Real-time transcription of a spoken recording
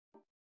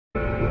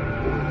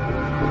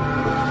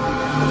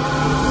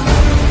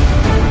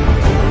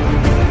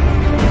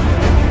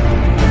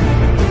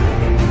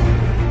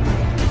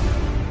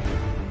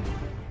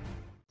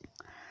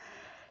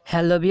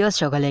Hello viewers,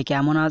 সকালে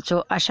কেমন আছো?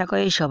 আশা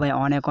করি সবাই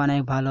অনেক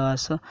ভালো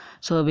আছো।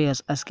 সো ভিউয়ার্স,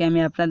 আজকে আমি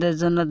আপনাদের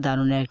জন্য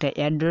দারুণ একটা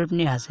এয়ারড্রপ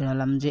নিয়ে হাজির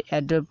হলাম। যে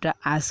এয়ারড্রপটা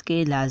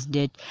আজকেই লাস্ট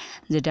ডেট,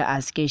 যেটা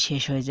আজকেই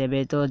শেষ হয়ে যাবে।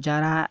 তো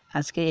যারা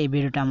আজকে এই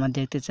ভিডিওটা আমার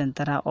দেখতেছেন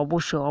তারা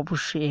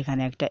অবশ্যই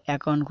এখানে একটা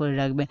অ্যাকাউন্ট করে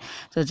রাখবেন।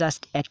 তো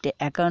জাস্ট একটা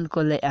অ্যাকাউন্ট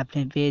করলে আপনি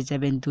পেয়ে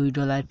যাবেন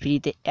 $2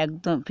 ফ্রিতে,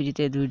 একদম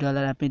ফ্রিতে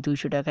 $2 আপনি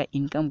 200 টাকা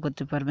ইনকাম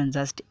করতে পারবেন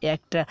জাস্ট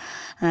একটা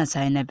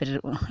সাইন আপের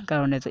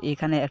কারণে। তো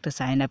এখানে একটা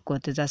সাইন আপ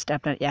করতে জাস্ট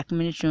আপনার 1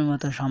 মিনিটের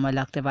মতো সময়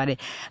লাগতে পারে।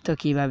 তো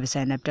কিভাবে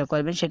সাইন আপটা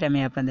করবেন সেটা আমি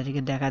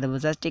আপনাদেরকে দেখা দেবো।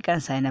 জাস্ট এখানে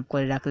সাইন আপ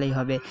করে রাখলেই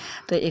হবে।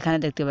 তো এখানে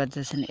দেখতে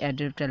পাচ্ছেন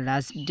এয়ারড্রপটা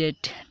last date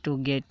to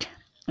get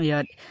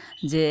year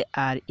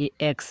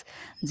JREX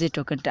যে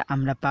টোকেনটা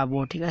আমরা পাবো,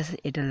 ঠিক আছে।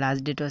 এটা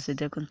লাস্ট ডেট আছে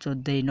দেখুন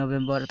 14ই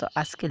নভেম্বর। তো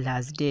আজকে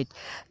লাস্ট ডেট।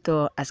 তো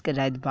আজকে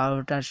রাত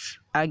 12টার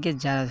আগে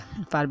যারা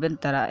পারবেন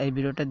তারা এই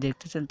ভিডিওটা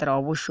দেখতেছেন তারা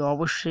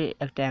অবশ্যই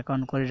একটা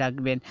অ্যাকাউন্ট করে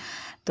রাখবেন।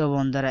 তো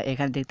বন্ধুরা,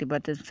 এখানে দেখতে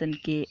পাচ্ছেন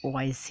কি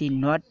ওয়াইসি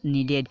নট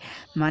নিডেড,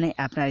 মানে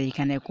আপনার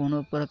এখানে কোনো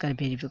প্রকার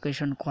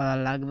ভেরিফিকেশন করা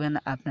লাগবে না।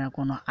 আপনার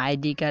কোনো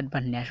আইডি কার্ড বা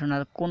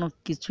ন্যাশনাল কোনো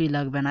কিছুই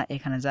লাগবে না।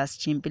 এখানে জাস্ট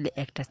সিম্পলি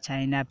একটা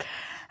সাইন আপ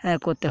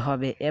করতে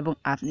হবে এবং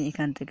আপনি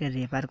এখান থেকে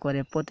রেফার করে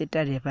প্রতিটা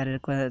রেফারের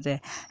করে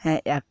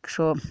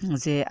 100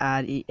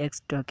 JREX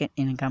টোকেন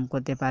ইনকাম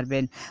করতে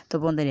পারবেন। তো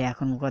বন্ধুরা,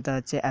 এখন কথা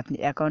হচ্ছে আপনি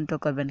অ্যাকাউন্টও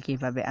করবেন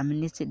কিভাবে। আমি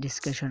নিচে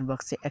ডিসক্রিপশন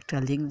বক্সে একটা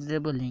লিঙ্ক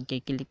দেবো, লিঙ্কে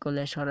ক্লিক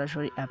করলে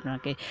সরাসরি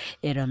আপনাকে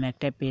এরকম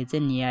একটা পেজে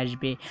নিয়ে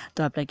আসবে। তো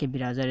আপনাকে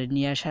ব্রাউজারে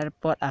নিয়ে আসার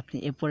পর আপনি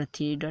এরপরে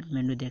 3 ডট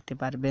মেনু দেখতে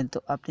পারবেন। তো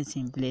আপনি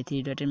সিম্পলি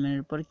 3 ডটের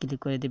মেনুর উপর ক্লিক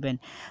করে দিবেন।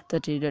 তো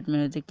 3 ডট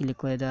মেনুতে ক্লিক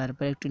করে দেওয়ার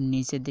পর একটু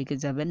নিচের দিকে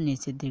যাবেন।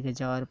 নিচের দিকে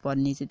যাওয়ার পর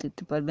নিচে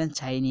দেখতে পারবেন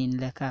সাইন ইন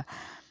লেখা,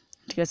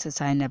 ঠিক আছে।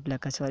 সাইন আপ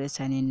লেখা, সরি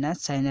সাইন ইন না,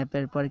 সাইন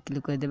আপের পর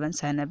ক্লিক করে দেবেন।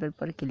 সাইন আপের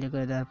পর ক্লিক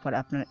করে দেওয়ার পর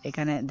আপনার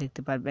এখানে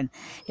দেখতে পারবেন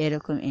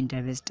এরকম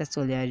ইন্টারফেসটা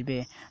চলে আসবে।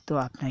 তো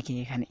আপনাকে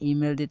এখানে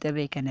ইমেল দিতে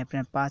হবে। এখানে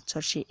আপনার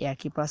পাসওয়ার্ড সেই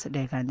একই পাসওয়ার্ড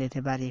এখানে দিতে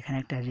পারি। এখানে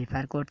একটা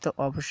রেফার কোড, তো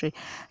অবশ্যই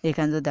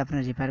এখানে যদি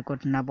আপনার রেফার কোড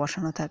না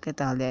বসানো থাকে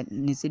তাহলে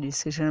নিচে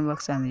ডিসক্রিপশন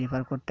বক্সে আমি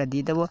রেফার কোডটা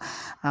দিয়ে দেবো,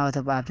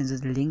 অথবা আপনি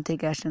যদি লিঙ্ক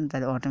থেকে আসেন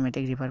তাহলে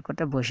অটোমেটিক রেফার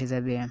কোডটা বসে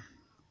যাবে।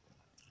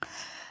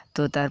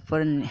 তো তারপর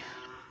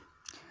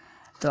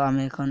তো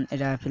আমি এখন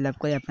এটা ফিল আপ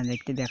করে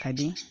আপনাদেরকে দেখাই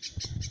দিই।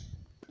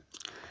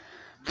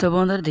 তো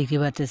বন্ধুরা, দেখতে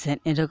পাচ্ছেন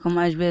এরকম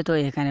আসবে। তো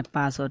এখানে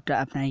পাসওয়ার্ডটা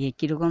আপনাকে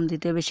কীরকম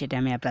দিতে হবে সেটা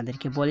আমি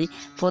আপনাদেরকে বলি।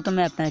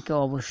 প্রথমে আপনাকে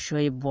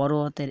অবশ্যই বড়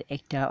হাতের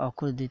একটা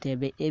অক্ষর দিতে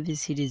হবে,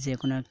 ABCD যে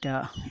কোনো একটা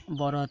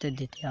বড় হাতের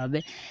দিতে হবে।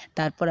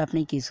 তারপর আপনি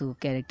কিছু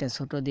ক্যারেক্টার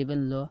ছোটো দিবেন,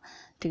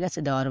 ঠিক আছে।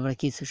 দেওয়ার পর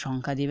কিছু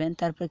সংখ্যা দিবেন,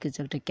 তারপর কিছু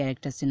একটা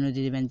ক্যারেক্টার চিহ্ন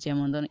দিয়ে দেবেন,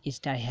 যেমন ধরুন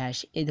স্টার হ্যাশ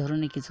এই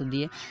ধরনের কিছু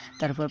দিয়ে।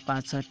 তারপর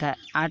পাসওয়ার্ডটা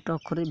 8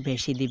 অক্ষরের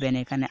বেশি দিবেন,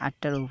 এখানে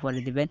 8টার উপরে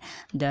দিবেন।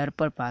 দেওয়ার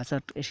পর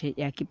পাসওয়ার্ড সেই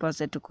একই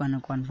পাসওয়ার্ড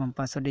কনফার্ম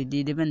পাসওয়ার্ডে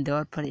দিয়ে দেবেন।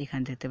 দেওয়ার পর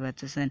এখানে দেখতে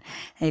পাচ্ছেন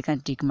এখানে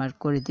টিকমার্ক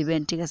করে দিবেন,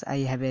 ঠিক আছে। I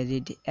have a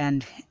read and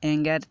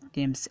anger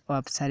teams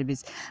of service,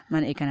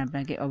 মানে এখানে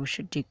আপনাকে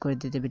অবশ্যই টিক করে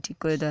দিতে হবে। টিক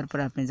করে দেওয়ার পর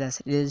আপনি জাস্ট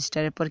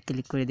রেজিস্টারের পর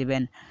ক্লিক করে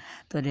দিবেন।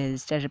 তো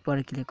রেজিস্টারের পর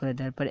ক্লিক করে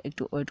দেওয়ার পর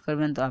একটু ওয়েট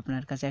করবেন। তো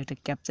আপনার কাছে একটা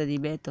ক্যাপচা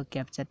দিবে। তো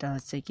ক্যাপচাটা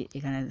হচ্ছে কি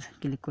এখানে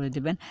ক্লিক করে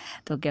দিবেন।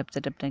 তো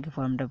ক্যাপচাটা আপনাকে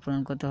ফর্মটা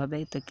পূরণ করতে হবে।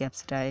 তো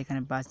ক্যাপচাটা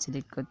এখানে বাস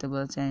সিলেক্ট করতে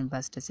বলছে, আমি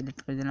বাসটা সিলেক্ট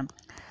করে দিলাম।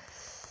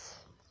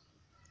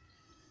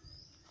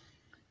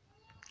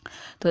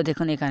 তো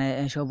দেখুন এখানে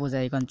সবুজ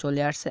আইকন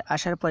চলে আসছে।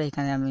 আসার পর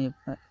এখানে আমি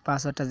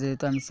পাসওয়ার্ডটা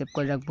যেহেতু আমি সেভ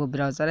করে রাখবো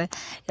ব্রাউজারে,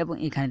 এবং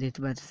এখানে দেখতে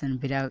পাচ্ছেন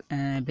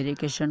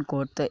ভেরিফিকেশন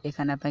কোড। তো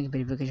এখানে আপনাকে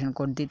ভেরিফিকেশন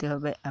কোড দিতে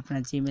হবে।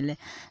 আপনার জিমেলে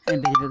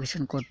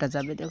ভেরিফিকেশন কোডটা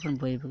যাবে। দেখুন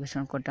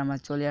ভেরিফিকেশন কোডটা আমার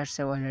চলে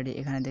আসছে অলরেডি,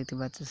 এখানে দেখতে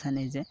পাচ্ছেন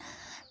এই যে।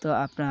 তো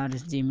আপনার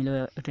জিমেলে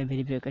একটা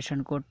ভেরিফিকেশন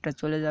কোডটা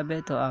চলে যাবে।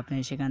 তো আপনি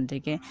সেখান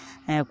থেকে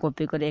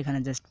কপি করে এখানে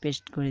জাস্ট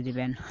পেস্ট করে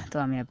দিবেন। তো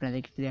আমি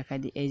আপনাদেরকে দেখাই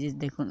দিই। এই যে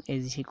দেখুন, এই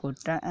যে সেই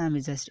কোডটা আমি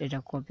জাস্ট এটা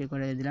কপি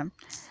করে দিলাম।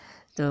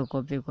 তো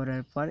কপি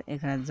করার পর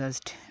এখানে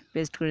জাস্ট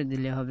পেস্ট করে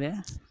দিলে হবে।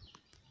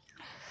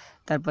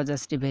 তারপর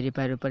জাস্ট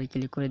ভেরিফাইয়ের উপর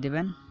ক্লিক করে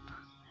দেবেন।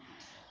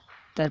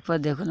 তারপর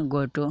দেখুন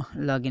go to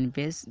log in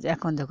page.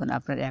 এখন দেখুন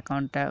আপনার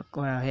অ্যাকাউন্টটা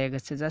করা হয়ে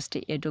গেছে। জাস্ট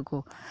এটুকু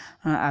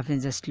আপনি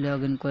জাস্ট লগ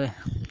ইন করে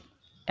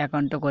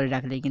অ্যাকাউন্টটা করে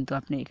রাখলে কিন্তু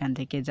আপনি এখান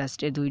থেকে জাস্ট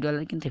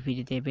 $2 কিন্তু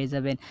ফ্রিতে পেয়ে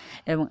যাবেন।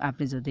 এবং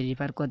আপনি যদি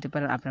রেফার করতে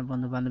পারেন আপনার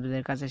বন্ধু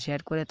বান্ধবদের কাছে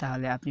শেয়ার করে,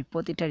 তাহলে আপনি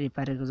প্রতিটা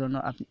রেফারের জন্য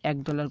আপনি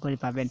 $1 করে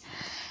পাবেন।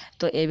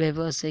 তো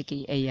এইভাবে হচ্ছে কি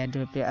এই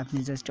এয়ারড্রপে আপনি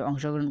জাস্ট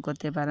অংশগ্রহণ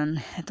করতে পারেন।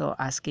 তো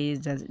আজকেই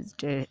জাস্ট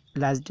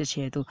লাস্ট ডে,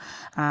 সেহেতু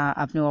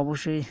আপনি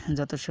অবশ্যই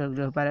যত শীঘ্র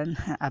পারেন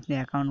আপনি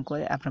অ্যাকাউন্ট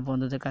করে আপনার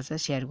বন্ধুদের কাছে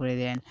শেয়ার করে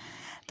দেন।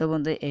 তো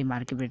বন্ধু, এই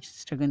মার্কেট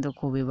প্লেসটা কিন্তু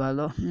খুবই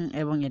ভালো,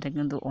 এবং এটা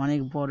কিন্তু অনেক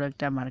বড়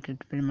একটা মার্কেট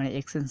প্লেস, মানে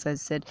এক্সচেঞ্জ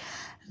সেট,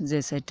 যে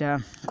সেটা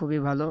খুবই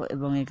ভালো,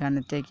 এবং এখানে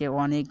থেকে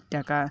অনেক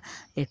টাকা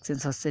এক্সচেঞ্জ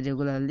হচ্ছে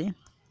রেগুলারলি।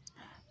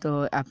 তো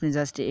আপনি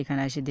জাস্ট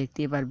এখানে এসে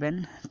দেখতেই পারবেন।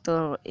 তো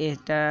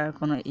এটা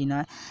কোনো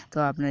নয়। তো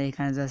আপনার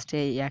এখানে জাস্ট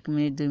 1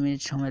 মিনিট 2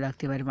 মিনিট সময়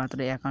লাগতে পারে মাত্র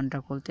অ্যাকাউন্টটা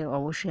খুলতে।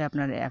 অবশ্যই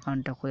আপনার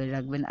অ্যাকাউন্টটা খুলে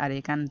রাখবেন। আর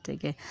এখান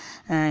থেকে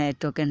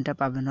টোকেনটা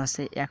পাবেন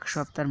হচ্ছে 1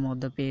 সপ্তাহের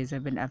মধ্যে পেয়ে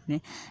যাবেন আপনি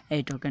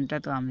এই টোকেনটা।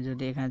 তো আমি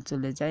যদি এখানে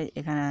চলে যাই,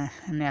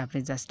 এখানে আপনি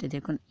জাস্ট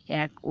দেখুন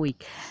 1 উইক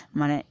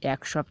মানে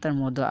 1 সপ্তাহের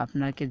মধ্যে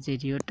আপনাকে যে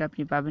রিওয়ার্ডটা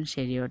আপনি পাবেন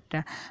সেই রিওয়ার্ডটা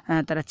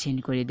তারা চেঞ্জ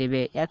করে দেবে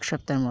 1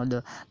 সপ্তাহের মধ্যে।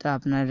 তো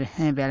আপনার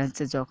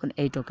ব্যালেন্সে যখন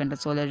এই টোকেনটা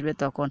চলে আসবে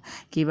তখন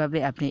কিভাবে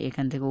আপনি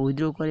এখান থেকে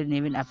উইথড্র করে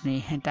নেবেন, আপনি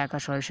টাকা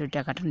সরাসরি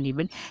টাকাটা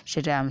নেবেন,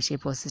 সেটা আমি সেই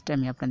প্রসেসটা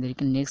আমি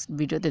আপনাদেরকে নেক্সট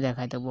ভিডিওতে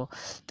দেখাই দেবো।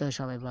 তো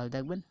সবাই ভালো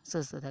থাকবেন,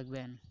 সুস্থ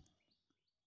থাকবেন।